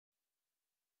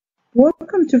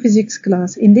Welcome to physics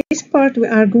class. In this part, we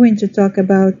are going to talk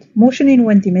about motion in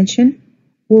one dimension.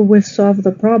 We will solve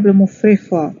the problem of free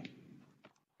fall.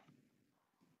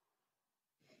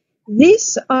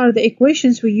 These are the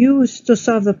equations we use to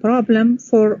solve the problem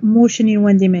for motion in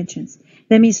one dimension.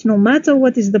 That means no matter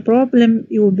what is the problem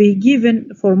you will be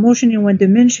given for motion in one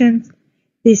dimension,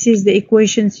 this is the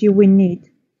equations you will need.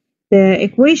 The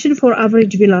equation for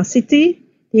average velocity,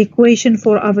 the equation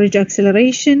for average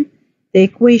acceleration, the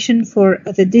equation for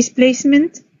the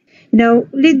displacement. Now,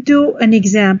 let's do an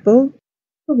example.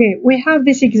 Okay, we have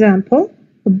this example.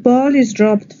 A ball is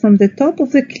dropped from the top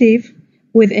of the cliff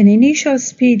with an initial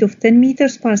speed of 10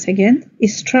 meters per second. It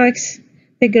strikes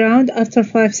the ground after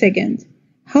 5 seconds.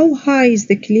 How high is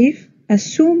the cliff,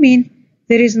 assuming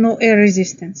there is no air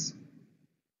resistance?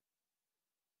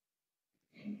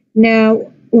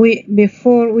 Now,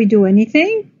 before we do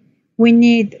anything, we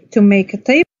need to make a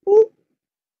table.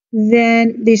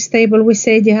 Then this table, we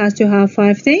said it has to have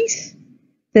 5 things: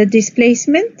 the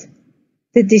displacement,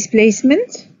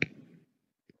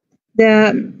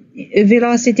 the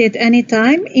velocity at any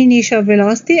time, initial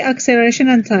velocity, acceleration,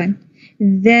 and time.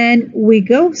 Then we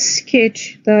go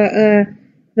sketch the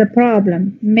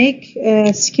problem, make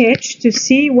a sketch to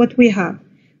see what we have.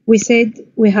 We said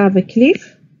we have a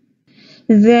cliff.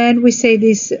 Then we say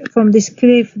from this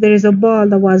cliff there is a ball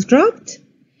that was dropped.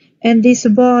 And this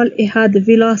ball, it had a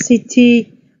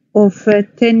velocity of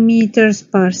 10 meters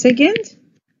per second.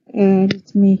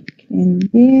 Let me clean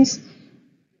this.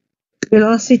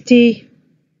 Velocity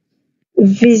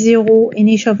V0,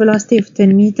 initial velocity of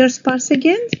 10 meters per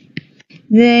second.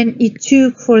 Then it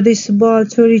took for this ball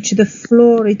to reach the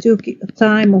floor, it took a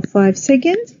time of 5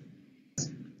 seconds.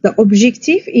 The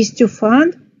objective is to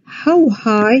find how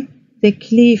high the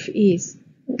cliff is,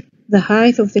 the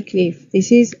height of the cliff.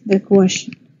 This is the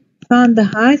question. Find the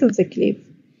height of the cliff.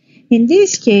 In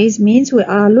this case, means we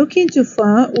are looking to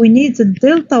find, we need the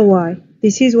delta y.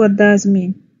 This is what does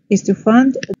mean, is to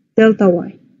find delta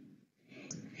y.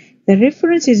 The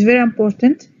reference is very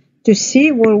important to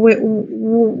see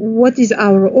what is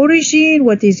our origin,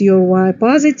 what is your y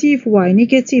positive, y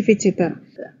negative, etc.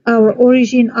 Our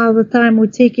origin, all the time we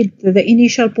take it the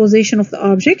initial position of the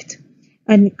object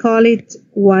and call it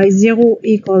y0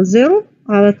 equals 0.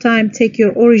 All the time take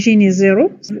your origin is 0.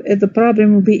 The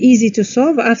problem will be easy to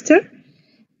solve after.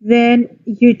 Then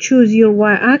you choose your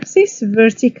y-axis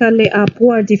vertically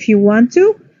upward if you want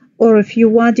to, or if you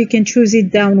want you can choose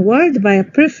it downward, but I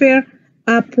prefer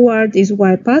upward is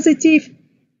y positive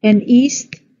and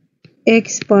east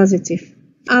x positive.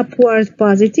 Upward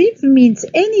positive means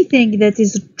anything that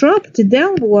is dropped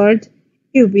downward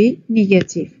will be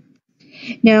negative.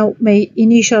 Now, my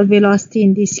initial velocity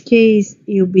in this case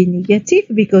will be negative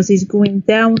because it's going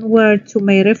downward to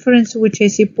my reference, which I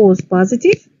suppose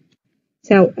positive.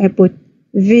 So I put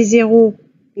V0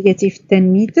 negative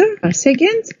 10 meters per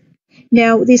second.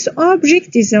 Now, this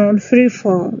object is on free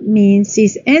fall, means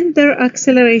it's under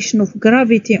acceleration of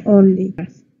gravity only.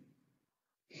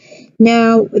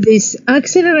 Now, this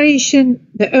acceleration,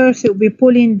 the Earth will be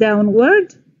pulling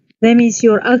downward. That means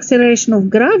your acceleration of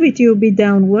gravity will be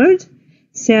downward.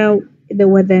 So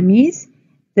what that means,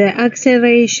 the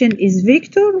acceleration is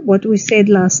vector, what we said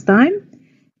last time.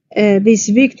 This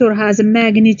vector has a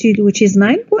magnitude which is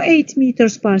 9.8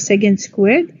 meters per second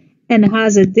squared and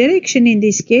has a direction in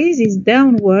this case is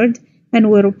downward, and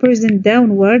we represent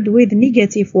downward with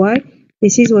negative y.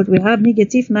 This is what we have,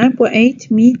 negative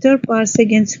 9.8 meter per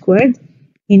second squared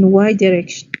in y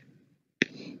direction.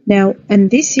 Now, and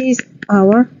this is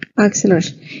our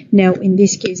acceleration. Now, in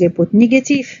this case, I put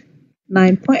negative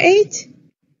 9.8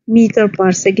 meter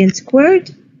per second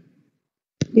squared.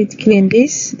 Let's clean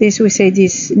this. This we say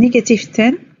is negative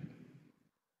 10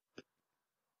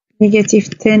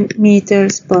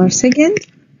 meters per second.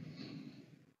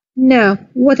 Now,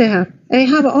 what I have? I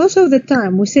have also the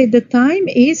time. We said the time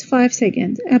is 5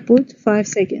 seconds. I put 5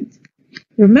 seconds.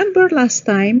 Remember last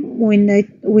time when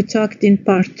we talked in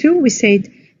part 2, we said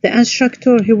the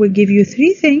instructor, he will give you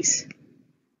 3 things.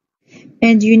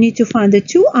 And you need to find the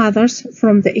 2 others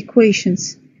from the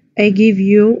equations I give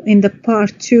you in the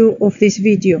part 2 of this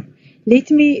video.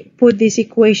 Let me put these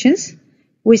equations.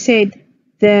 We said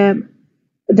the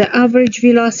average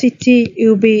velocity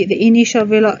will be the initial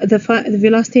the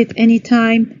velocity at any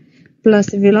time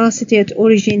plus the velocity at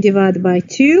origin divided by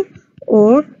 2,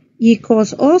 or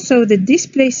equals also the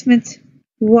displacement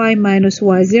y minus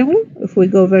y0 if we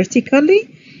go vertically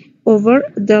over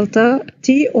delta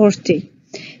t or t.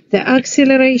 The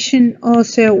acceleration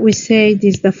also we said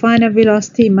is the final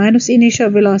velocity minus initial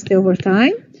velocity over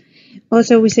time.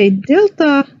 Also we say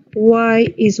delta y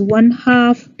is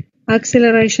 1/2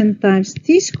 acceleration times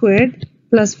t squared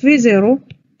plus v0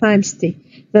 times t.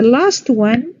 The last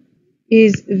one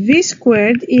is v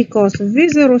squared equals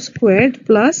v0 squared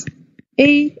plus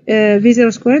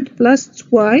v0 squared plus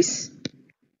twice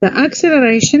the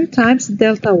acceleration times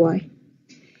delta y.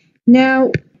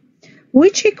 Now,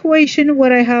 which equation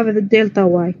would I have the delta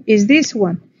y? Is this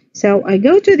one. So I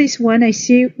go to this one, I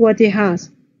see what it has.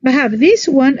 I have this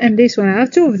one and this one. I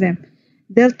have two of them.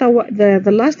 Delta y,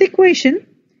 the last equation,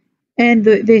 and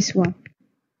this one.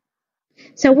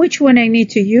 So which one I need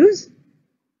to use?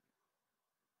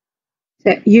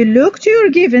 So you look to your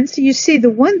givens, you see the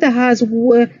one that has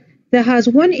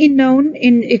one unknown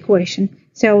in equation.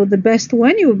 So the best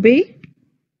one will be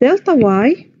delta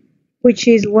y, which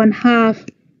is 1/2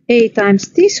 a times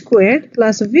t squared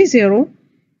plus v0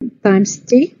 times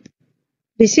t.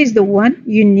 This is the one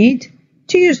you need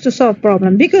to use to solve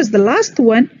problem, because the last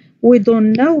one we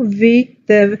don't know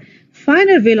the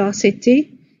final velocity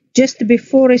just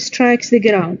before it strikes the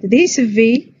ground. This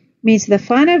v means the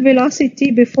final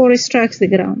velocity before it strikes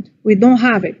the ground. We don't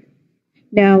have it.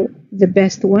 Now the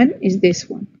best one is this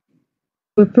one.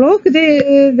 We plug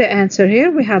the answer here.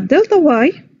 We have delta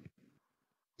y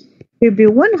will be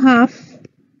 1/2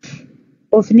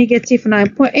 of negative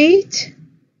 9.8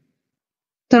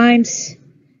 times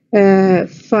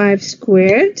 5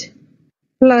 squared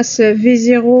plus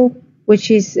v0,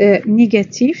 which is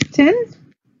negative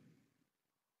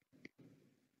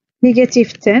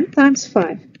 10 times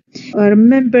 5.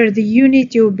 Remember the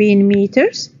unit will be in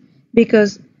meters,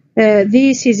 because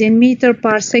this is in meter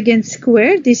per second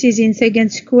squared. This is in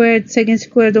second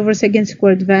squared over second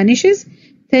squared vanishes.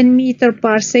 10 meter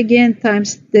per second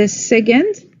times the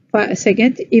second,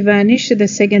 it vanishes, the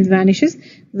second vanishes.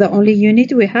 The only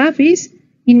unit we have is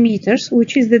in meters,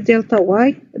 which is the delta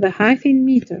y, the height in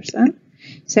meters.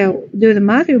 So do the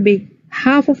math. It will be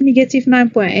half of negative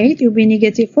 9.8. It will be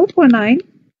negative 4.9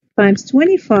 times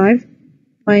 25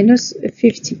 minus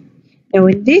 50. Now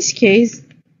in this case,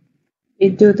 we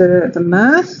do the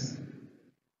math.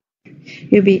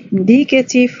 It will be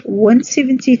negative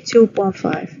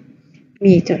 172.5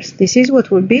 meters. This is what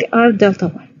will be our delta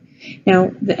y.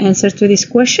 Now the answer to this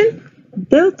question,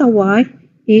 delta y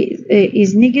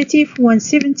is negative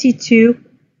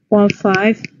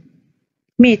 172.5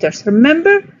 meters.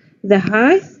 Remember, the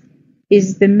height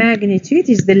is the magnitude,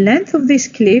 is the length of this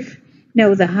cliff.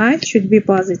 Now the height should be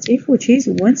positive, which is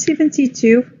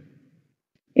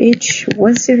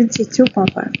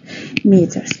 172.5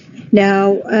 meters.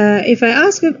 Now, if I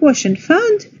ask a question,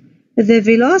 found the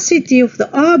velocity of the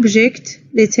object,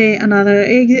 let's say another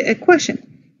question,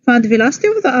 found the velocity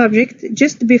of the object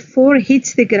just before it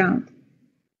hits the ground.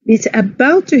 It's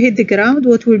about to hit the ground.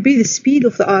 What will be the speed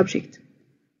of the object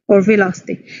or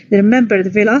velocity? Remember, the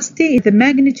velocity is the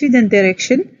magnitude and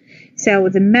direction. So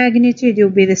the magnitude will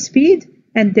be the speed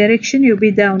and direction will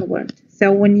be downward.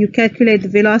 So when you calculate the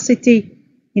velocity,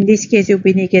 in this case it will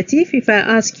be negative. If I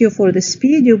ask you for the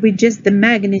speed, it will be just the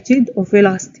magnitude of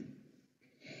velocity.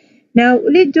 Now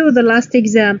let's do the last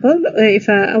example. If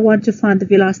I want to find the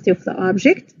velocity of the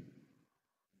object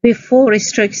before it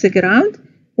strikes the ground,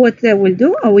 what I will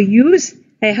do,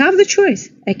 I have the choice.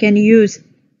 I can use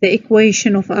the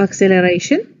equation of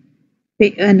acceleration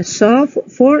and solve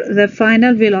for the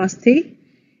final velocity.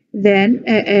 Then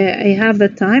I have the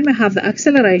time, I have the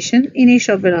acceleration,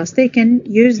 initial velocity. I can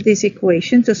use this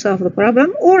equation to solve the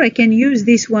problem, or I can use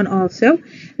this one also.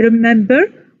 Remember,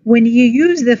 when you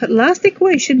use the last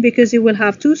equation, because you will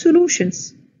have two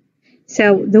solutions.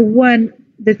 So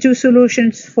the two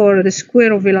solutions for the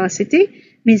square of velocity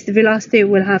means the velocity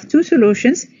will have two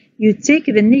solutions. You take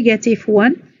the negative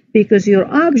one, because your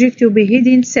object will be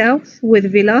heading south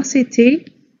with velocity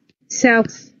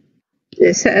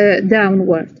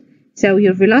downward. So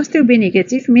your velocity will be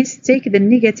negative, means take the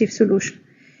negative solution.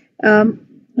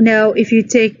 Now, if you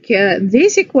take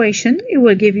this equation, it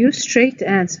will give you straight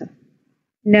answer.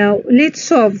 Now, let's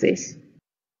solve this.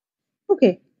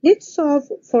 Okay, let's solve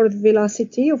for the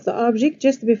velocity of the object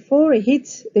just before it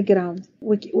hits the ground.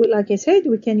 Like I said,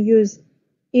 we can use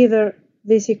either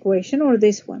this equation or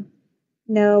this one.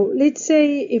 Now, let's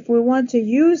say if we want to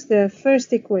use the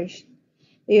first equation,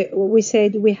 we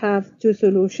said we have two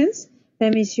solutions.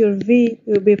 That means your v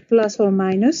will be plus or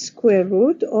minus square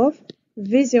root of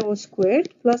v0 squared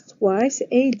plus twice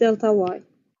a delta y.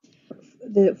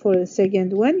 For the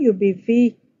second one, you'll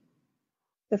be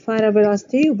the final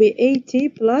velocity will be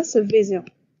at plus v0.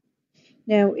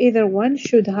 Now, either one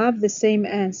should have the same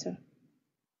answer.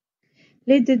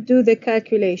 Let's do the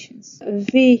calculations.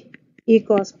 V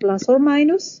equals plus or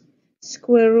minus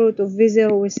square root of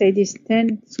v0, we say this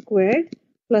 10 squared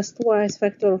plus twice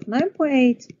factor of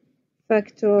 9.8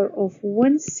 factor of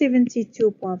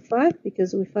 172.5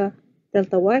 because we have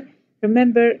delta y.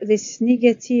 Remember, this is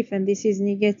negative and this is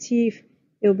negative,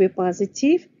 it will be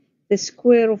positive. The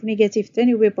square of negative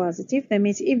 10 will be positive. That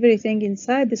means everything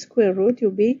inside the square root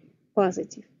will be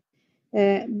positive.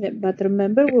 But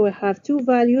remember, we will have two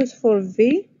values for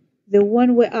v. The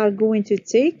one we are going to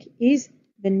take is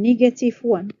the negative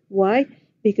one. Why?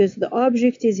 Because the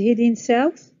object is heading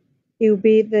south. It will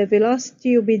be, the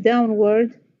velocity will be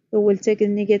downward. We will take the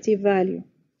negative value.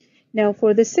 Now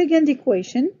for the second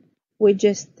equation, we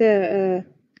just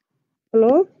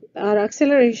plug our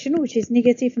acceleration, which is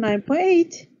negative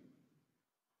 9.8,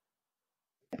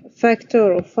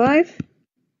 factor of 5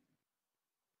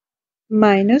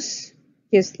 minus,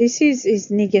 yes, this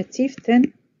is negative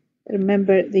 10.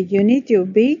 Remember, the unit will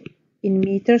be in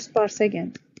meters per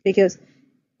second because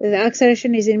the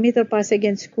acceleration is in meter per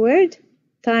second squared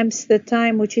times the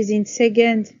time, which is in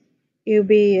second. It will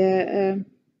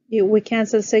be we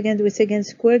cancel second with second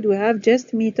squared. We have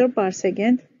just meter per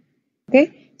second.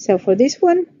 Okay, so for this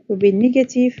one it will be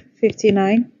negative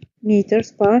 59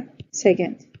 meters per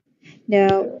second.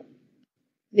 Now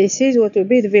this is what will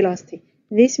be the velocity.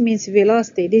 This means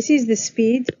velocity. This is the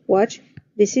speed. Watch.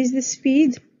 This is the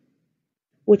speed,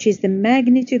 which is the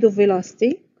magnitude of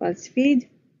velocity, called speed,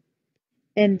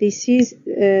 and this is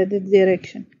the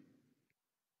direction.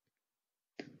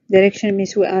 Direction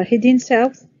means we are heading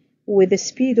south with a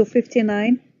speed of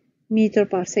 59 meters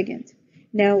per second.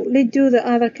 Now let's do the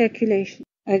other calculation.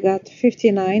 I got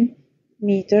 59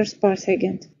 meters per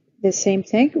second. The same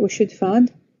thing, we should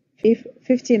find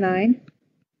 59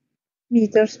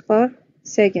 meters per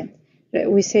second.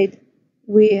 We said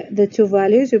the two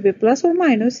values will be plus or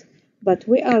minus, but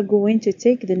we are going to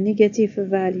take the negative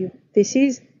value.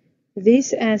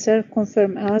 This answer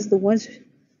confirms as the ones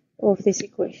of this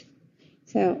equation.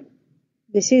 So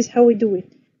this is how we do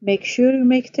it. Make sure you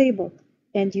make table,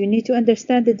 and you need to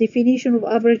understand the definition of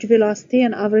average velocity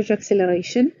and average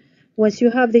acceleration. Once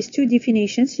you have these two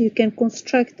definitions, you can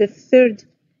construct the third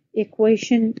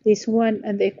equation, this one,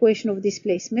 and the equation of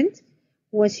displacement.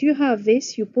 Once you have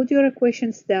this, you put your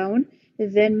equations down,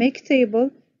 then make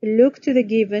table, look to the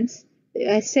givens.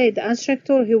 I said the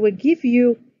instructor, he will give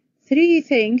you three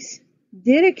things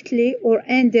directly or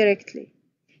indirectly.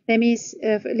 That means,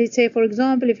 let's say, for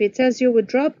example, if he tells you we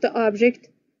drop the object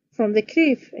from the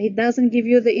cliff, he doesn't give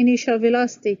you the initial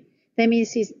velocity. That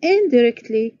means he's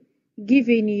indirectly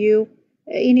giving you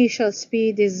initial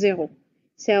speed is 0.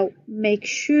 So make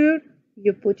sure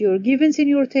you put your givens in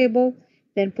your table,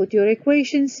 then put your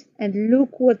equations and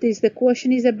look what is the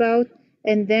question is about,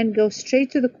 and then go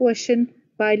straight to the question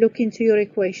by looking to your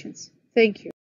equations. Thank you.